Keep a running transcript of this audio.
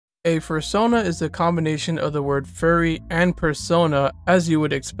A fursona is a combination of the word furry and persona, as you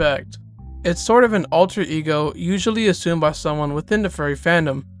would expect. It's sort of an alter ego, usually assumed by someone within the furry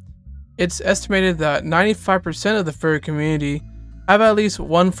fandom. It's estimated that 95% of the furry community have at least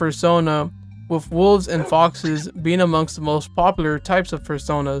one fursona, with wolves and foxes being amongst the most popular types of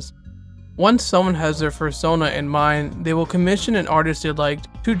fursonas. Once someone has their fursona in mind, they will commission an artist they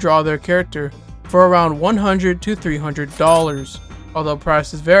like to draw their character for around $100 to $300, although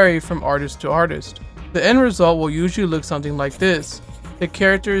prices vary from artist to artist. The end result will usually look something like this. The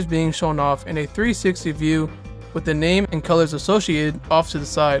character is being shown off in a 360 view with the name and colors associated off to the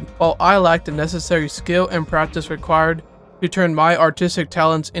side. While I lack the necessary skill and practice required to turn my artistic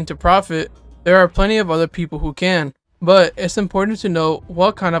talents into profit, there are plenty of other people who can. But it's important to know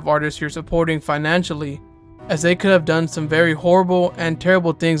what kind of artists you're supporting financially, as they could have done some very horrible and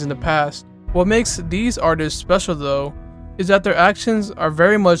terrible things in the past. What makes these artists special though, is that their actions are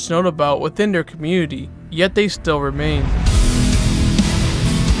very much known about within their community, yet they still remain.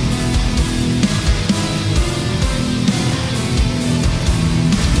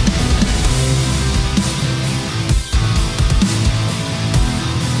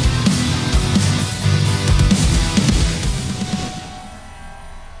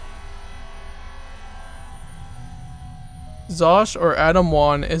 Zosh or Adam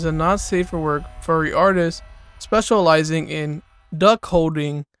Wan is a not safe for work furry artist specializing in duck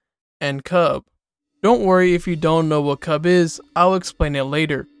holding and cub. Don't worry if you don't know what cub is, I'll explain it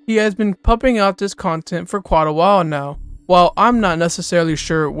later. He has been pumping out this content for quite a while now. While I'm not necessarily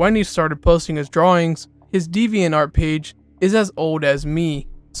sure when he started posting his drawings, his DeviantArt page is as old as me,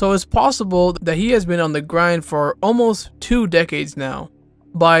 so it's possible that he has been on the grind for almost 2 decades now.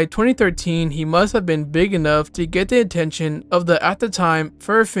 By 2013, he must have been big enough to get the attention of the at the time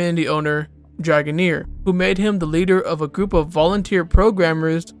Furfinity owner, Dragoneer, who made him the leader of a group of volunteer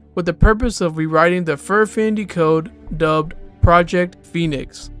programmers with the purpose of rewriting the Furfinity code dubbed Project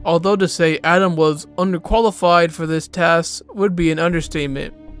Phoenix. Although to say Adam was underqualified for this task would be an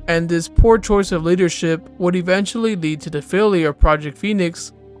understatement, and this poor choice of leadership would eventually lead to the failure of Project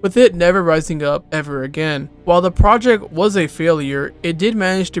Phoenix, with it never rising up ever again. While the project was a failure, it did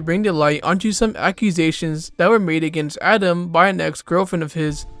manage to bring the light onto some accusations that were made against Adam by an ex-girlfriend of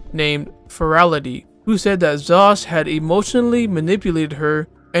his named Furry, who said that Zosh had emotionally manipulated her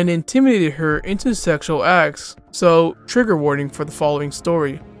and intimidated her into sexual acts. So, trigger warning for the following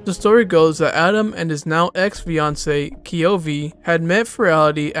story. The story goes that Adam and his now ex-fiancée, Kyovi, had met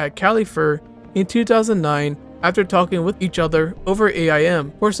Furry at Califur in 2009 after talking with each other over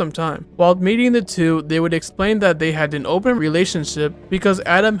AIM for some time. While meeting the two, they would explain that they had an open relationship because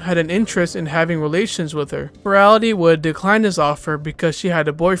Adam had an interest in having relations with her. Furry would decline his offer because she had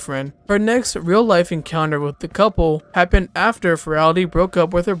a boyfriend. Her next real-life encounter with the couple happened after Furry broke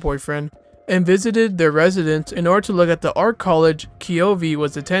up with her boyfriend and visited their residence in order to look at the art college Kyovi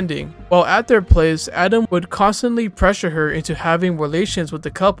was attending. While at their place, Adam would constantly pressure her into having relations with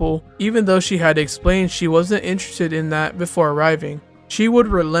the couple, even though she had explained she wasn't interested in that before arriving. She would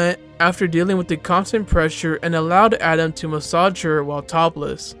relent after dealing with the constant pressure and allowed Adam to massage her while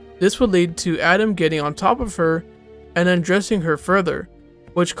topless. This would lead to Adam getting on top of her and undressing her further,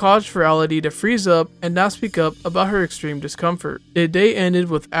 which caused Furry to freeze up and not speak up about her extreme discomfort. The day ended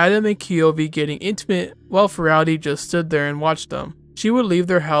with Adam and Kyovi getting intimate while Furry just stood there and watched them. She would leave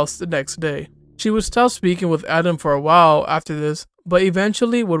their house the next day. She would stop speaking with Adam for a while after this, but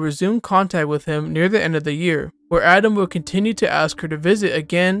eventually would resume contact with him near the end of the year, where Adam would continue to ask her to visit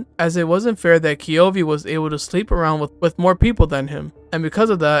again, as it wasn't fair that Kyovi was able to sleep around with more people than him, and because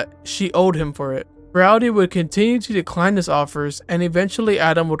of that, she owed him for it. Furry would continue to decline his offers, and eventually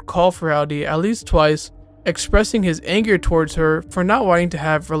Adam would call Furry at least twice, expressing his anger towards her for not wanting to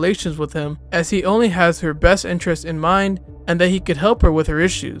have relations with him, as he only has her best interest in mind and that he could help her with her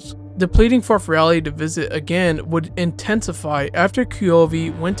issues. The pleading for Furry to visit again would intensify after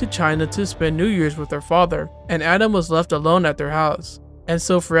Kyovi went to China to spend New Year's with her father, and Adam was left alone at their house, and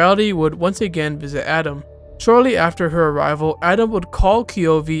so Furry would once again visit Adam. Shortly after her arrival, Adam would call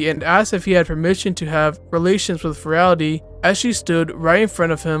Kyovi and ask if he had permission to have relations with Furry as she stood right in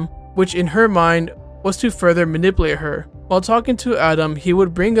front of him, which in her mind was to further manipulate her. While talking to Adam, he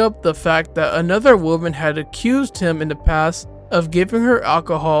would bring up the fact that another woman had accused him in the past of giving her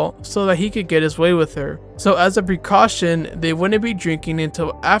alcohol so that he could get his way with her. So as a precaution, they wouldn't be drinking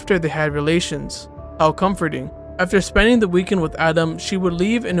until after they had relations. How comforting. After spending the weekend with Adam, she would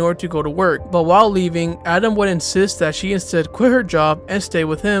leave in order to go to work, but while leaving, Adam would insist that she instead quit her job and stay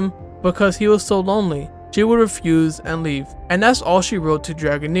with him because he was so lonely. She would refuse and leave, and that's all she wrote to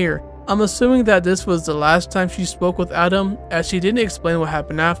Dragoneer. I'm assuming that this was the last time she spoke with Adam, as she didn't explain what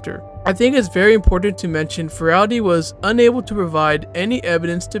happened after. I think it's very important to mention Furry was unable to provide any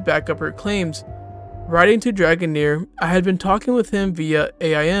evidence to back up her claims. Writing to Dragoneer, I had been talking with him via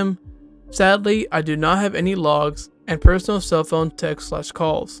AIM. Sadly, I do not have any logs and personal cell phone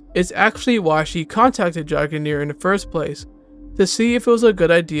text/calls. It's actually why she contacted Dragoneer in the first place, to see if it was a good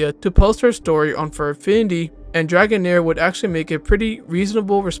idea to post her story on Furfinity, and Dragoneer would actually make a pretty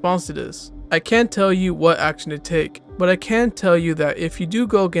reasonable response to this. I can't tell you what action to take, but I can tell you that if you do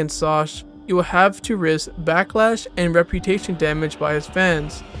go against Sash, you will have to risk backlash and reputation damage by his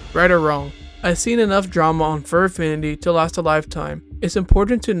fans, right or wrong. I've seen enough drama on Furfinity to last a lifetime. It's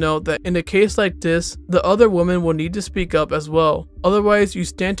important to note that in a case like this, the other woman will need to speak up as well, otherwise you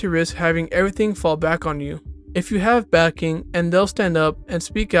stand to risk having everything fall back on you. If you have backing and they'll stand up and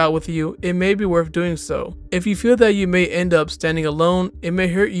speak out with you, it may be worth doing so. If you feel that you may end up standing alone, it may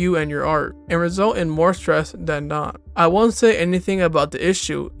hurt you and your art, and result in more stress than not. I won't say anything about the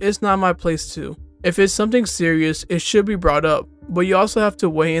issue, it's not my place to. If it's something serious, it should be brought up, but you also have to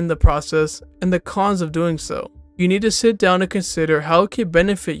weigh in the process and the cons of doing so. You need to sit down and consider how it could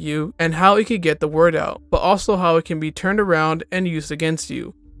benefit you and how it could get the word out, but also how it can be turned around and used against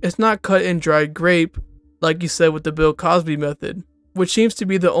you. It's not cut and dried grape, like you said with the Bill Cosby method, which seems to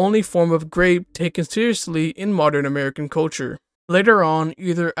be the only form of grape taken seriously in modern American culture. Later on,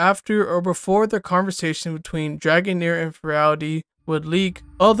 either after or before the conversation between Dragoneer and Furry would leak,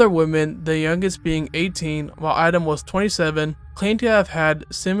 other women, the youngest being 18 while Adam was 27, claimed to have had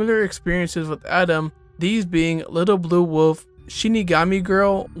similar experiences with Adam, these being Little Blue Wolf, Shinigami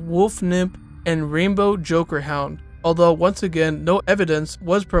Girl, Wolf Nymph, and Rainbow Joker Hound. Although once again no evidence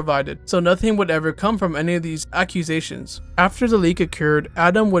was provided, so nothing would ever come from any of these accusations. After the leak occurred,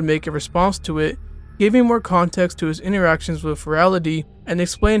 Adam would make a response to it, giving more context to his interactions with Furry and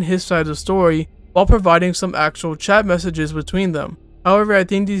explain his side of the story, while providing some actual chat messages between them. However, I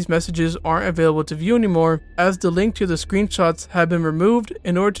think these messages aren't available to view anymore, as the link to the screenshots have been removed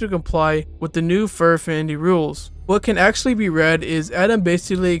in order to comply with the new Furfinity rules. What can actually be read is Adam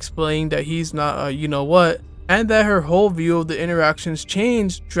basically explaining that he's not a you-know-what, and that her whole view of the interactions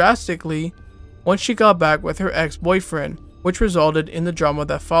changed drastically once she got back with her ex-boyfriend, which resulted in the drama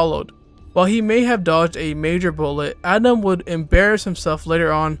that followed. While he may have dodged a major bullet, Adam would embarrass himself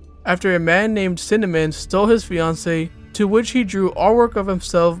later on after a man named Cinnamon stole his fiancée, to which he drew artwork of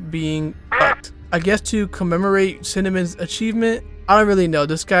himself being fucked. I guess to commemorate Cinnamon's achievement? I don't really know,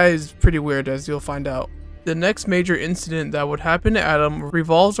 this guy is pretty weird, as you'll find out. The next major incident that would happen to Adam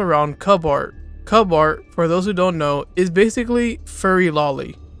revolves around cub art. Cub art, for those who don't know, is basically furry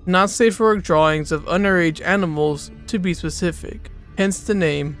lolly, not safe for work drawings of underage animals to be specific, hence the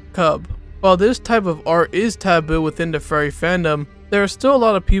name cub. While this type of art is taboo within the furry fandom, there are still a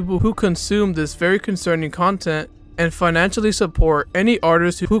lot of people who consume this very concerning content and financially support any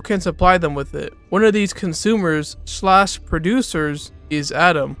artist who can supply them with it. One of these consumers / producers is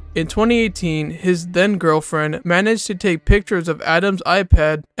Adam. In 2018, his then girlfriend managed to take pictures of Adam's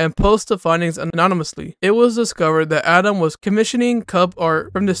iPad and post the findings anonymously. It was discovered that Adam was commissioning cub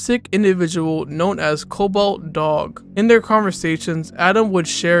art from the sick individual known as Cobalt Dog. In their conversations, Adam would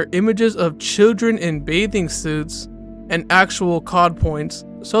share images of children in bathing suits and actual cod points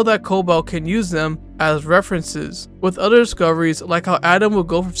so that Cobalt can use them as references. With other discoveries, like how Adam would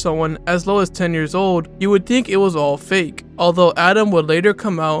go for someone as low as 10 years old, you would think it was all fake, although Adam would later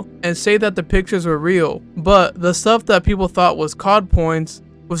come out and say that the pictures were real, but the stuff that people thought was cod points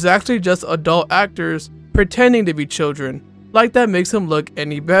was actually just adult actors pretending to be children. Like that makes him look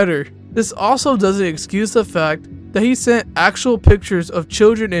any better. This also doesn't excuse the fact that he sent actual pictures of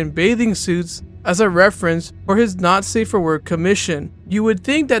children in bathing suits as a reference for his not safe for work commission. You would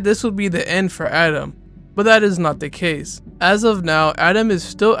think that this would be the end for Adam, but that is not the case. As of now, Adam is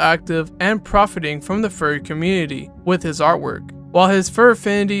still active and profiting from the furry community with his artwork. While his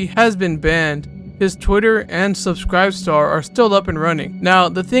Furfinity has been banned, his Twitter and Subscribestar are still up and running. Now,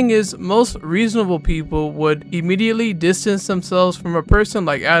 the thing is, most reasonable people would immediately distance themselves from a person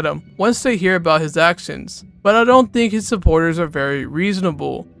like Adam once they hear about his actions, but I don't think his supporters are very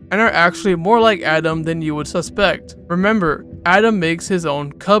reasonable and are actually more like Adam than you would suspect. Remember, Adam makes his own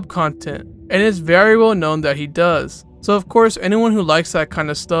cub content, and it's very well known that he does. So of course, anyone who likes that kind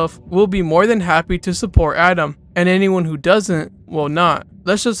of stuff will be more than happy to support Adam, and anyone who doesn't will not.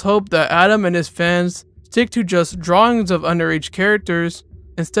 Let's just hope that Adam and his fans stick to just drawings of underage characters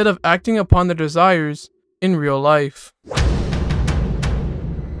instead of acting upon their desires in real life.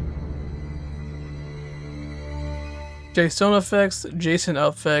 Jason Effects, Jason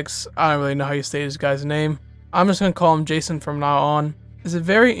Effects, I don't really know how you say this guy's name. I'm just gonna call him Jason from now on. is a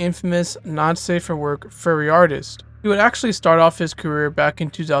very infamous, not safe for work furry artist. He would actually start off his career back in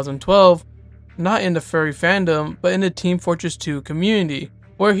 2012, not in the furry fandom, but in the Team Fortress 2 community,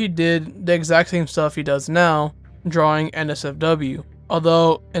 where he did the exact same stuff he does now, drawing NSFW.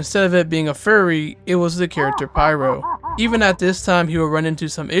 Although, instead of it being a furry, it was the character Pyro. Even at this time, he would run into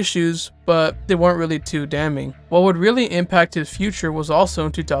some issues, but they weren't really too damning. What would really impact his future was also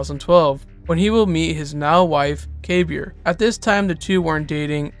in 2012, when he will meet his now wife, Kabier. At this time, the two weren't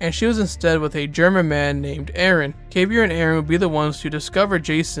dating, and she was instead with a German man named Aaron. Kabier and Aaron would be the ones to discover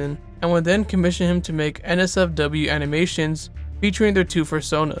Jason, and would then commission him to make NSFW animations featuring their two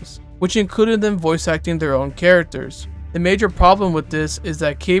personas, which included them voice acting their own characters. The major problem with this is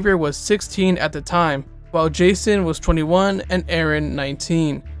that Kabier was 16 at the time, while Jason was 21 and Aaron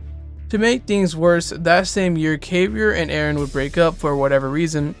 19. To make things worse, that same year Kabier and Aaron would break up for whatever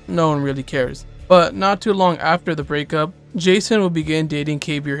reason, no one really cares. But not too long after the breakup, Jason would begin dating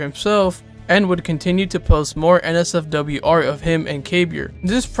Kabier himself and would continue to post more NSFW art of him and Kabier.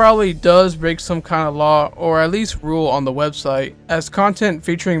 This probably does break some kind of law or at least rule on the website, as content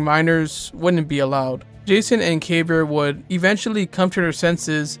featuring minors wouldn't be allowed. Jason and Kabier would eventually come to their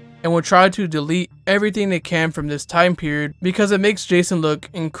senses and would try to delete everything they can from this time period because it makes Jason look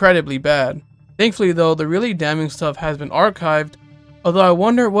incredibly bad. Thankfully though, the really damning stuff has been archived, although I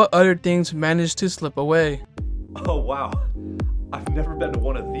wonder what other things managed to slip away. Oh wow, I've never been to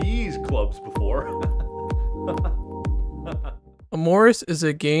one of these clubs before. Amoris is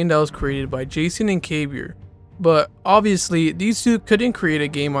a game that was created by Jason and Kabier, but obviously these two couldn't create a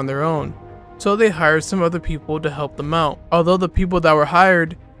game on their own, so they hired some other people to help them out. Although the people that were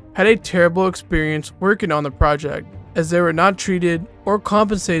hired had a terrible experience working on the project, as they were not treated or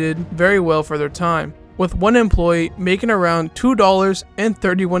compensated very well for their time, with one employee making around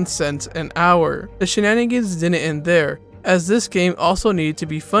 $2.31 an hour. The shenanigans didn't end there, as this game also needed to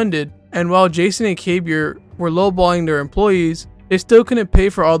be funded, and while Jason and Kabier were lowballing their employees, they still couldn't pay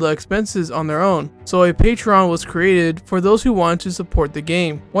for all the expenses on their own, so a Patreon was created for those who wanted to support the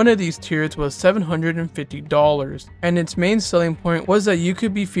game. One of these tiers was $750, and its main selling point was that you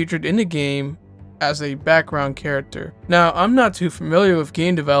could be featured in the game as a background character. Now, I'm not too familiar with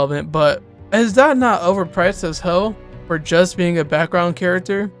game development, but is that not overpriced as hell for just being a background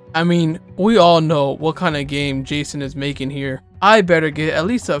character? I mean, we all know what kind of game Jason is making here. I better get at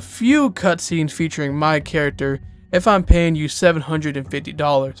least a few cutscenes featuring my character if I'm paying you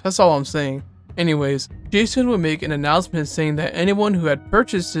 $750, that's all I'm saying. Anyways, Jason would make an announcement saying that anyone who had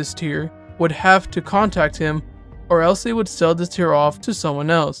purchased this tier would have to contact him, or else they would sell this tier off to someone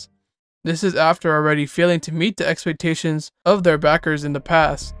else. This is after already failing to meet the expectations of their backers in the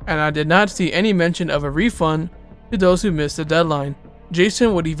past, and I did not see any mention of a refund to those who missed the deadline.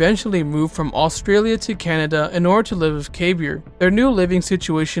 Jason would eventually move from Australia to Canada in order to live with Kabier. Their new living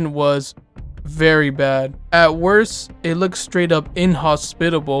situation was very bad. At worst, it looks straight up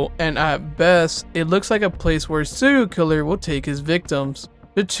inhospitable, and at best, it looks like a place where a serial killer will take his victims.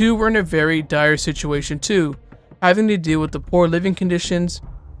 The two were in a very dire situation too, having to deal with the poor living conditions,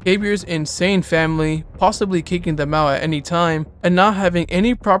 Kabier's insane family possibly kicking them out at any time, and not having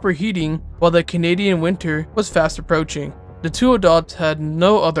any proper heating while the Canadian winter was fast approaching. The two adults had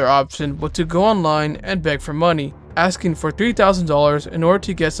no other option but to go online and beg for money, asking for $3,000 in order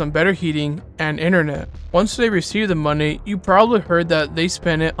to get some better heating and internet. Once they received the money, you probably heard that they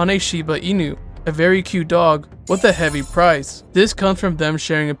spent it on a Shiba Inu, a very cute dog with a heavy price. This comes from them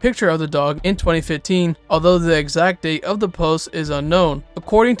sharing a picture of the dog in 2015, although the exact date of the post is unknown.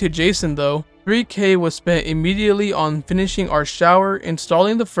 According to Jason though, $3K was spent immediately on finishing our shower,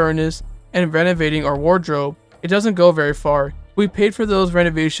 installing the furnace, and renovating our wardrobe. It doesn't go very far. We paid for those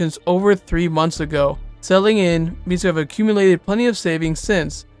renovations over 3 months ago. Selling in means we have accumulated plenty of savings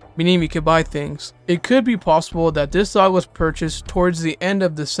since, meaning we could buy things. It could be possible that this dog was purchased towards the end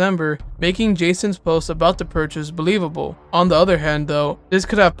of December, making Jason's post about the purchase believable. On the other hand though, this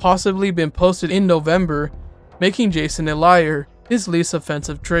could have possibly been posted in November, making Jason a liar, his least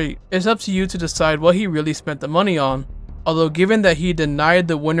offensive trait. It's up to you to decide what he really spent the money on. Although given that he denied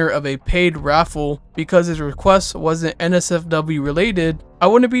the winner of a paid raffle because his request wasn't NSFW related, I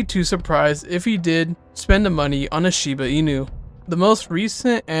wouldn't be too surprised if he did spend the money on a Shiba Inu. The most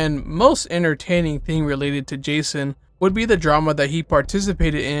recent and most entertaining thing related to Jason would be the drama that he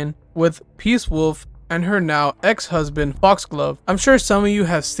participated in with Peace Wolf and her now ex-husband Foxglove. I'm sure some of you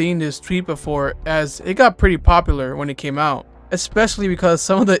have seen this tweet before, as it got pretty popular when it came out, especially because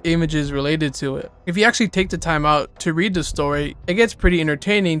some of the images related to it. If you actually take the time out to read the story, it gets pretty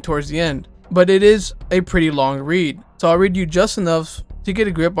entertaining towards the end, but it is a pretty long read, so I'll read you just enough to get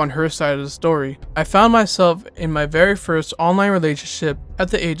a grip on her side of the story. I found myself in my very first online relationship at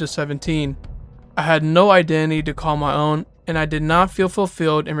the age of 17. I had no identity to call my own, and I did not feel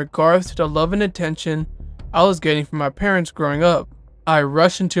fulfilled in regards to the love and attention I was getting from my parents growing up. I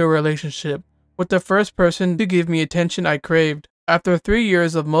rushed into a relationship with the first person to give me attention I craved. After 3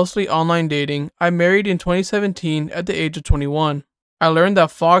 years of mostly online dating, I married in 2017 at the age of 21. I learned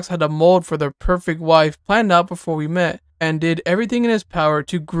that Fox had a mold for the perfect wife planned out before we met, and did everything in his power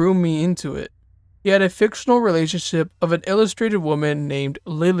to groom me into it. He had a fictional relationship of an illustrated woman named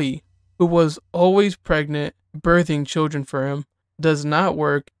Lily, who was always pregnant, birthing children for him, does not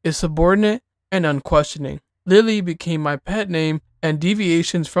work, is subordinate, and unquestioning. Lily became my pet name, and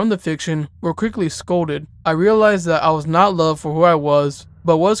deviations from the fiction were quickly scolded. I realized that I was not loved for who I was,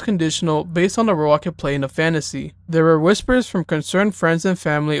 but was conditional based on the role I could play in a fantasy. There were whispers from concerned friends and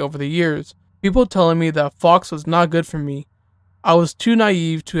family over the years, people telling me that Fox was not good for me. I was too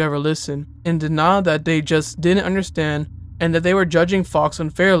naive to ever listen, in denial that they just didn't understand and that they were judging Fox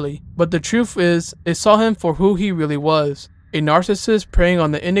unfairly. But the truth is, they saw him for who he really was, a narcissist preying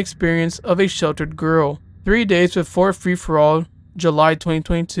on the inexperience of a sheltered girl. 3 days before Free For All, July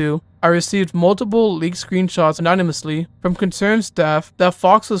 2022, I received multiple leaked screenshots anonymously from concerned staff that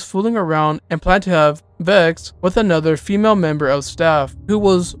Fox was fooling around and planned to have sex with another female member of staff, who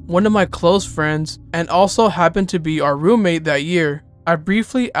was one of my close friends and also happened to be our roommate that year. I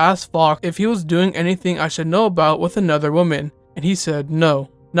briefly asked Fox if he was doing anything I should know about with another woman, and he said no.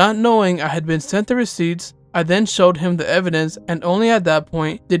 Not knowing I had been sent the receipts, I then showed him the evidence, and only at that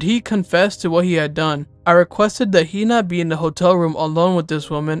point did he confess to what he had done. I requested that he not be in the hotel room alone with this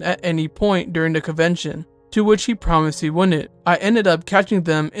woman at any point during the convention, to which he promised he wouldn't. I ended up catching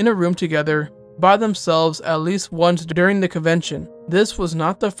them in a room together by themselves at least once during the convention. This was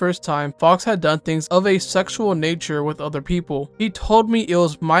not the first time Fox had done things of a sexual nature with other people. He told me it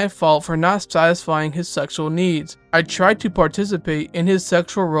was my fault for not satisfying his sexual needs. I tried to participate in his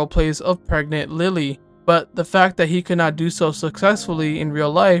sexual roleplays of pregnant Lily, but the fact that he could not do so successfully in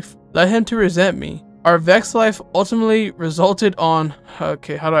real life led him to resent me. Our vex life ultimately resulted on,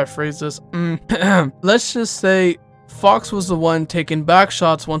 okay, how do I phrase this? Let's just say Fox was the one taking back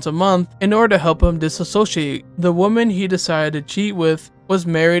shots once a month in order to help him disassociate. The woman he decided to cheat with was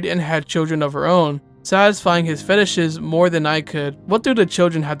married and had children of her own, satisfying his fetishes more than I could. What do the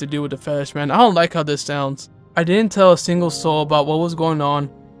children have to do with the fetish, man? I don't like how this sounds. I didn't tell a single soul about what was going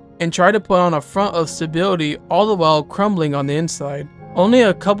on and tried to put on a front of stability, all the while crumbling on the inside. Only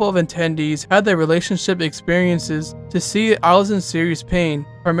a couple of attendees had their relationship experiences to see I was in serious pain,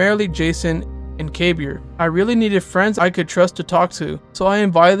 primarily Jason and Kabier. I really needed friends I could trust to talk to, so I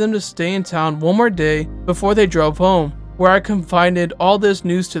invited them to stay in town one more day before they drove home, where I confided all this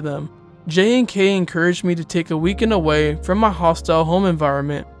news to them. J and K encouraged me to take a weekend away from my hostile home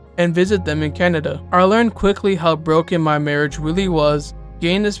environment and visit them in Canada. I learned quickly how broken my marriage really was,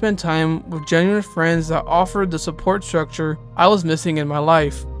 gained to spend time with genuine friends that offered the support structure I was missing in my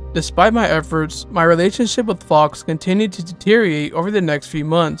life. Despite my efforts, my relationship with Fox continued to deteriorate over the next few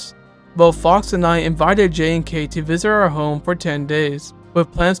months. Both Fox and I invited J and K to visit our home for 10 days,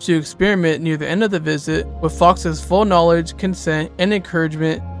 with plans to experiment near the end of the visit with Fox's full knowledge, consent, and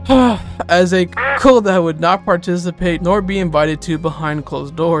encouragement as a couple that would not participate nor be invited to behind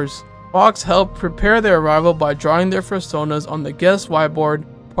closed doors. Fox helped prepare their arrival by drawing their personas on the guest whiteboard,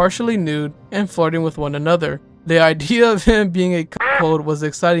 partially nude, and flirting with one another. The idea of him being a cuckold was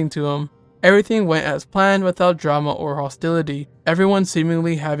exciting to him. Everything went as planned without drama or hostility, everyone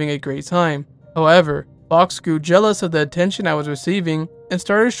seemingly having a great time. However, Fox grew jealous of the attention I was receiving and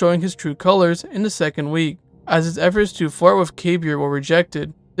started showing his true colors in the second week, as his efforts to flirt with Kabier were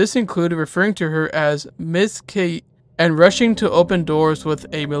rejected. This included referring to her as Miss Kate and rushing to open doors with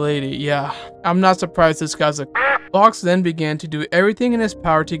a milady. Yeah, I'm not surprised this guy's a Fox then began to do everything in his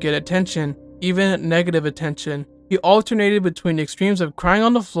power to get attention, even negative attention. He alternated between extremes of crying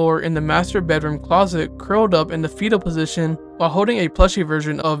on the floor in the master bedroom closet, curled up in the fetal position, while holding a plushie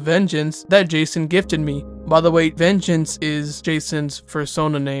version of Vengeance that Jason gifted me. By the way, Vengeance is Jason's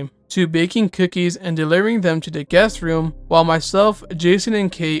persona name. To baking cookies and delivering them to the guest room, while myself, Jason,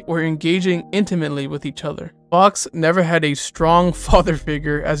 and Kate were engaging intimately with each other. Fox never had a strong father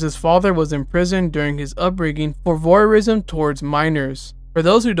figure, as his father was imprisoned during his upbringing for voyeurism towards minors. For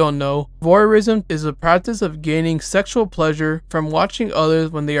those who don't know, voyeurism is the practice of gaining sexual pleasure from watching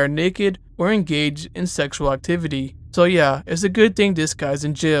others when they are naked or engaged in sexual activity. So yeah, it's a good thing this guy's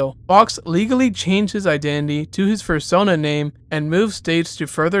in jail. Fox legally changed his identity to his persona name and moved states to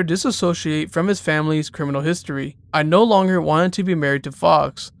further disassociate from his family's criminal history. I no longer wanted to be married to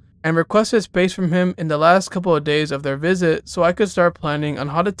Fox, and requested space from him in the last couple of days of their visit so I could start planning on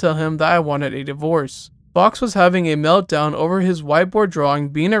how to tell him that I wanted a divorce. Fox was having a meltdown over his whiteboard drawing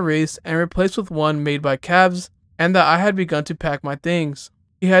being erased and replaced with one made by Cavs, and that I had begun to pack my things.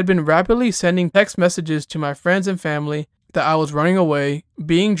 He had been rapidly sending text messages to my friends and family that I was running away,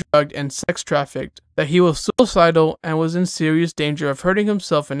 being drugged and sex trafficked, that he was suicidal and was in serious danger of hurting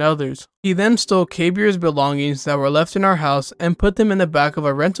himself and others. He then stole Kabier's belongings that were left in our house and put them in the back of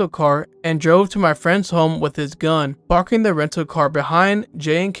a rental car and drove to my friend's home with his gun, parking the rental car behind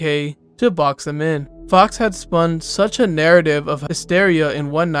J and K to box them in. Fox had spun such a narrative of hysteria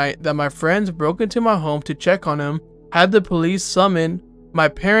in one night that my friends broke into my home to check on him, had the police summoned, my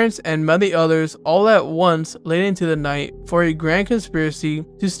parents and many others all at once late into the night for a grand conspiracy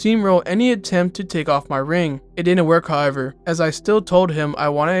to steamroll any attempt to take off my ring. It didn't work, however, as I still told him I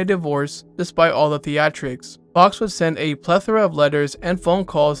wanted a divorce despite all the theatrics. Fox would send a plethora of letters and phone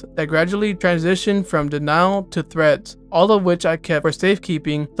calls that gradually transitioned from denial to threats, all of which I kept for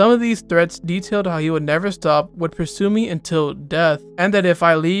safekeeping. Some of these threats detailed how he would never stop, would pursue me until death, and that if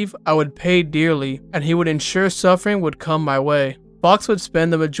I leave, I would pay dearly, and he would ensure suffering would come my way. Fox would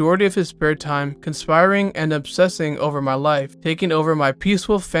spend the majority of his spare time conspiring and obsessing over my life, taking over my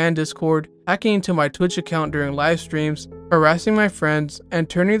peaceful fan Discord, hacking into my Twitch account during live streams, harassing my friends, and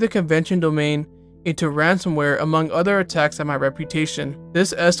turning the convention domain into ransomware, among other attacks at my reputation.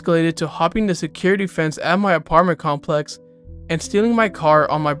 This escalated to hopping the security fence at my apartment complex and stealing my car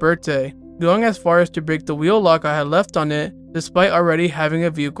on my birthday, going as far as to break the wheel lock I had left on it despite already having a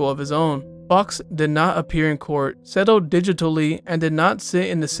vehicle of his own. Fox did not appear in court, settled digitally, and did not sit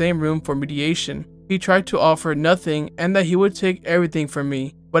in the same room for mediation. He tried to offer nothing and that he would take everything from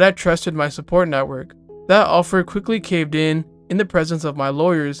me, but I trusted my support network. That offer quickly caved in the presence of my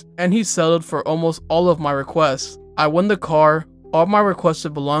lawyers, and he settled for almost all of my requests. I won the car, all my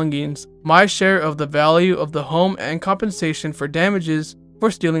requested belongings, my share of the value of the home, and compensation for damages for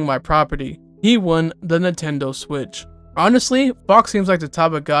stealing my property. He won the Nintendo Switch. Honestly, Fox seems like the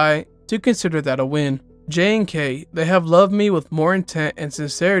type of guy to consider that a win. J and K, they have loved me with more intent and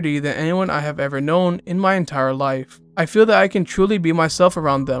sincerity than anyone I have ever known in my entire life. I feel that I can truly be myself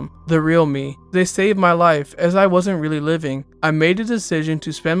around them, the real me. They saved my life as I wasn't really living. I made a decision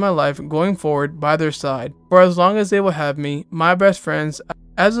to spend my life going forward by their side, for as long as they will have me, my best friends.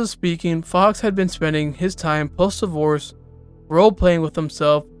 As of speaking, Fox had been spending his time post-divorce role-playing with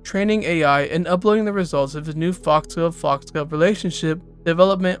himself, training AI, and uploading the results of his new Foxglove relationship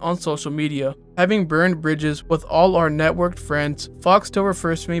development on social media. Having burned bridges with all our networked friends, Fox still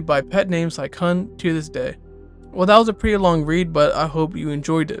refers to me by pet names like Hun to this day. Well, that was a pretty long read, but I hope you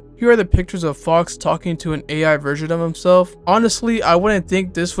enjoyed it. Here are the pictures of Fox talking to an AI version of himself. Honestly, I wouldn't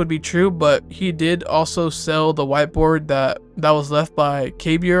think this would be true, but he did also sell the whiteboard that was left by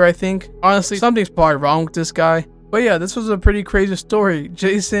Kabier, I think. Honestly, something's probably wrong with this guy. But yeah, this was a pretty crazy story.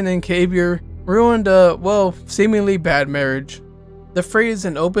 Jason and Kabier ruined a, well, seemingly bad marriage. The phrase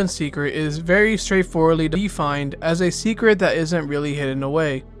 "an open secret" is very straightforwardly defined as a secret that isn't really hidden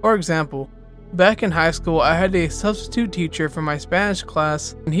away. For example, back in high school, I had a substitute teacher for my Spanish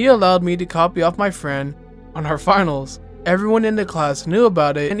class, and he allowed me to copy off my friend on our finals. Everyone in the class knew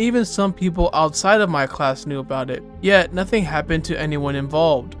about it, and even some people outside of my class knew about it, yet nothing happened to anyone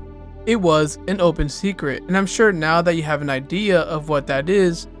involved. It was an open secret, and I'm sure now that you have an idea of what that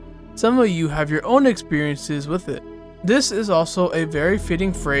is, some of you have your own experiences with it. This is also a very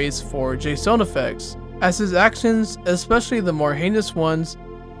fitting phrase for Jason effects, as his actions, especially the more heinous ones,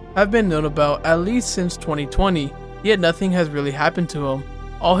 have been known about at least since 2020, yet nothing has really happened to him.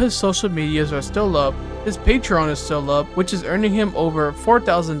 All his social medias are still up, his Patreon is still up, which is earning him over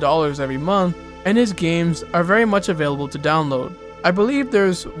 $4,000 every month, and his games are very much available to download. I believe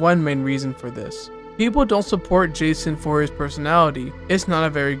there's one main reason for this. People don't support Jason for his personality. It's not a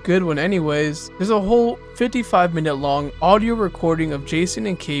very good one anyways. There's a whole 55-minute long audio recording of Jason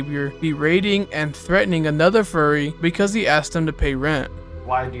and Kabier berating and threatening another furry because he asked them to pay rent.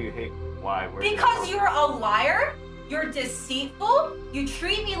 Why do you hate? Why? Because you're a liar, you're deceitful, you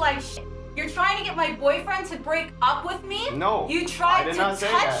treat me like shit. You're trying to get my boyfriend to break up with me? No. You tried to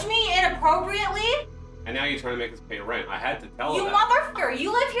touch me inappropriately? And now you're trying to make us pay rent. I had to tell you her that. You motherfucker,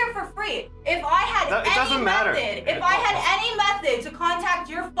 you live here for free. If I had if I had any method to contact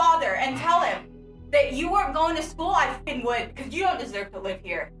your father and tell him that you weren't going to school, I fucking would, because you don't deserve to live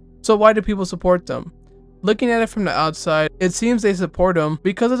here. So why do people support them? Looking at it from the outside, it seems they support him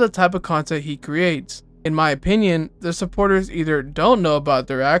because of the type of content he creates. In my opinion, the supporters either don't know about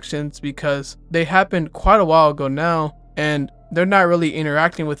their actions because they happened quite a while ago now, and they're not really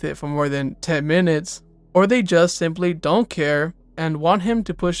interacting with it for more than 10 minutes, or they just simply don't care and want him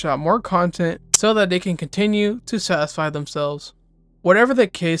to push out more content so that they can continue to satisfy themselves. Whatever the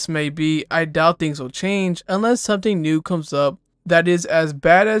case may be, I doubt things will change unless something new comes up that is as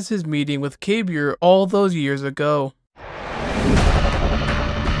bad as his meeting with Kabier all those years ago.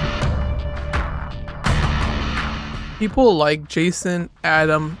 People like Jason,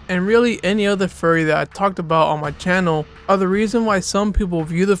 Adam, and really any other furry that I talked about on my channel are the reason why some people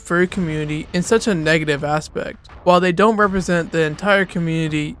view the furry community in such a negative aspect. While they don't represent the entire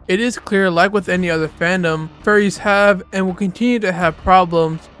community, it is clear, like with any other fandom, furries have and will continue to have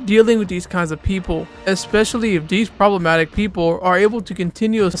problems dealing with these kinds of people, especially if these problematic people are able to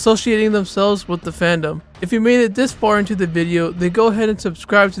continue associating themselves with the fandom. If you made it this far into the video, then go ahead and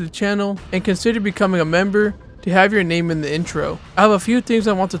subscribe to the channel and consider becoming a member to have your name in the intro. I have a few things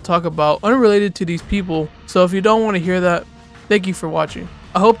I want to talk about unrelated to these people, so if you don't want to hear that, thank you for watching.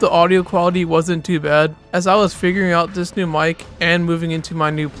 I hope the audio quality wasn't too bad, as I was figuring out this new mic and moving into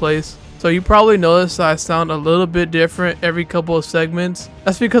my new place. So you probably noticed that I sound a little bit different every couple of segments.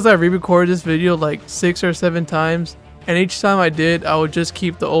 That's because I re-recorded this video like 6 or 7 times, and each time I did, I would just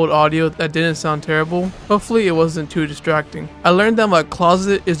keep the old audio that didn't sound terrible. Hopefully it wasn't too distracting. I learned that my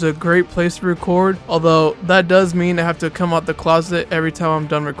closet is a great place to record, although that does mean I have to come out the closet every time I'm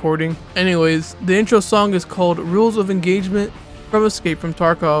done recording. Anyways, the intro song is called Rules of Engagement from Escape from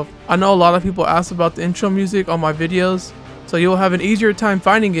Tarkov. I know a lot of people ask about the intro music on my videos, so you'll have an easier time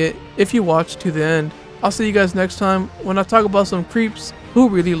finding it if you watch to the end. I'll see you guys next time when I talk about some creeps who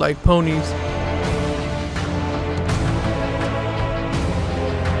really like ponies.